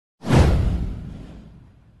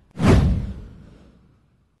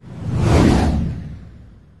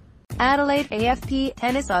Adelaide, AFP.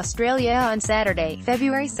 Tennis Australia on Saturday,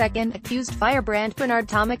 February 2, accused firebrand Bernard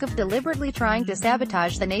Tomic of deliberately trying to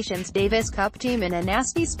sabotage the nation's Davis Cup team in a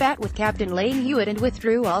nasty spat with captain Lleyton Hewitt and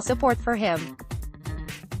withdrew all support for him.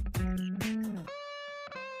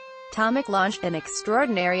 Tomic launched an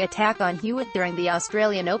extraordinary attack on Hewitt during the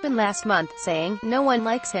Australian Open last month, saying, "No one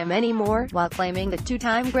likes him anymore," while claiming the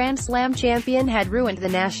two-time Grand Slam champion had ruined the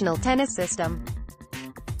national tennis system.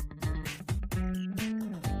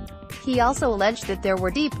 He also alleged that there were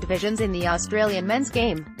deep divisions in the Australian men's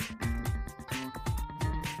game.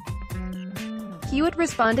 Hewitt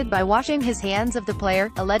responded by washing his hands of the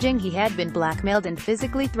player, alleging he had been blackmailed and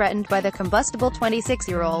physically threatened by the combustible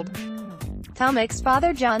 26-year-old. Tomic's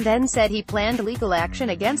father John then said he planned legal action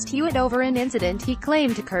against Hewitt over an incident he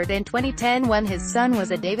claimed occurred in 2010 when his son was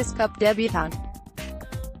a Davis Cup debutant.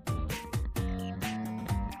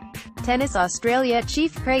 Tennis Australia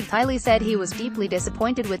chief Craig Tiley said he was deeply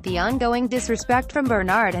disappointed with the ongoing disrespect from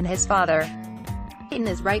Bernard and his father. Lleyton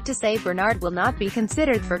is right to say Bernard will not be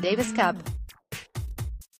considered for Davis Cup.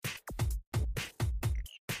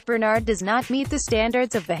 Bernard does not meet the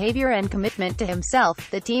standards of behavior and commitment to himself,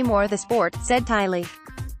 the team or the sport, said Tiley.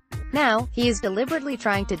 Now, he is deliberately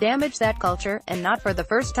trying to damage that culture, and not for the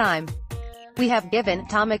first time. We have given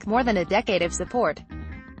Tomic more than a decade of support.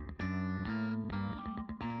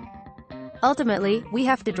 Ultimately, we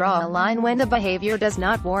have to draw a line when the behavior does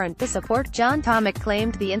not warrant the support. John Tomic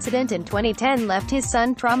claimed the incident in 2010 left his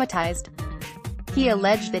son traumatized. He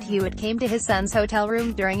alleged that Hewitt came to his son's hotel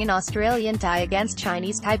room during an Australian tie against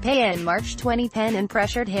Chinese Taipei in March 2010 and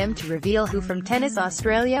pressured him to reveal who from Tennis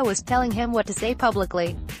Australia was telling him what to say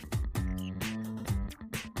publicly.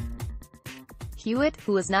 Hewitt,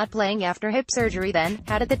 who was not playing after hip surgery then,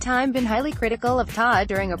 had at the time been highly critical of Ta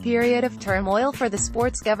during a period of turmoil for the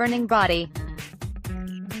sport's governing body.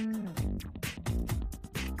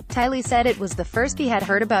 Tiley said it was the first he had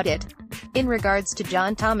heard about it. In regards to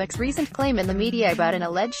John Tomic's recent claim in the media about an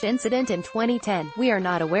alleged incident in 2010, "We are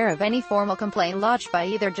not aware of any formal complaint lodged by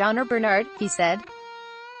either John or Bernard," he said.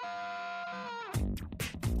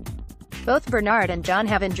 Both Bernard and John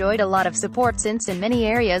have enjoyed a lot of support since in many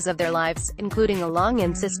areas of their lives, including a long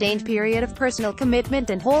and sustained period of personal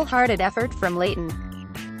commitment and wholehearted effort from Lleyton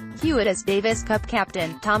Hewitt as Davis Cup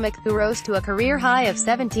captain. Tomic, who rose to a career high of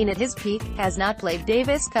 17 at his peak, has not played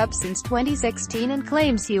Davis Cup since 2016 and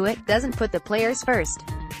claims Hewitt doesn't put the players first.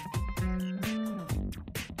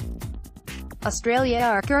 Australia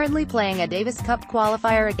are currently playing a Davis Cup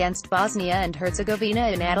qualifier against Bosnia and Herzegovina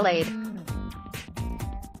in Adelaide.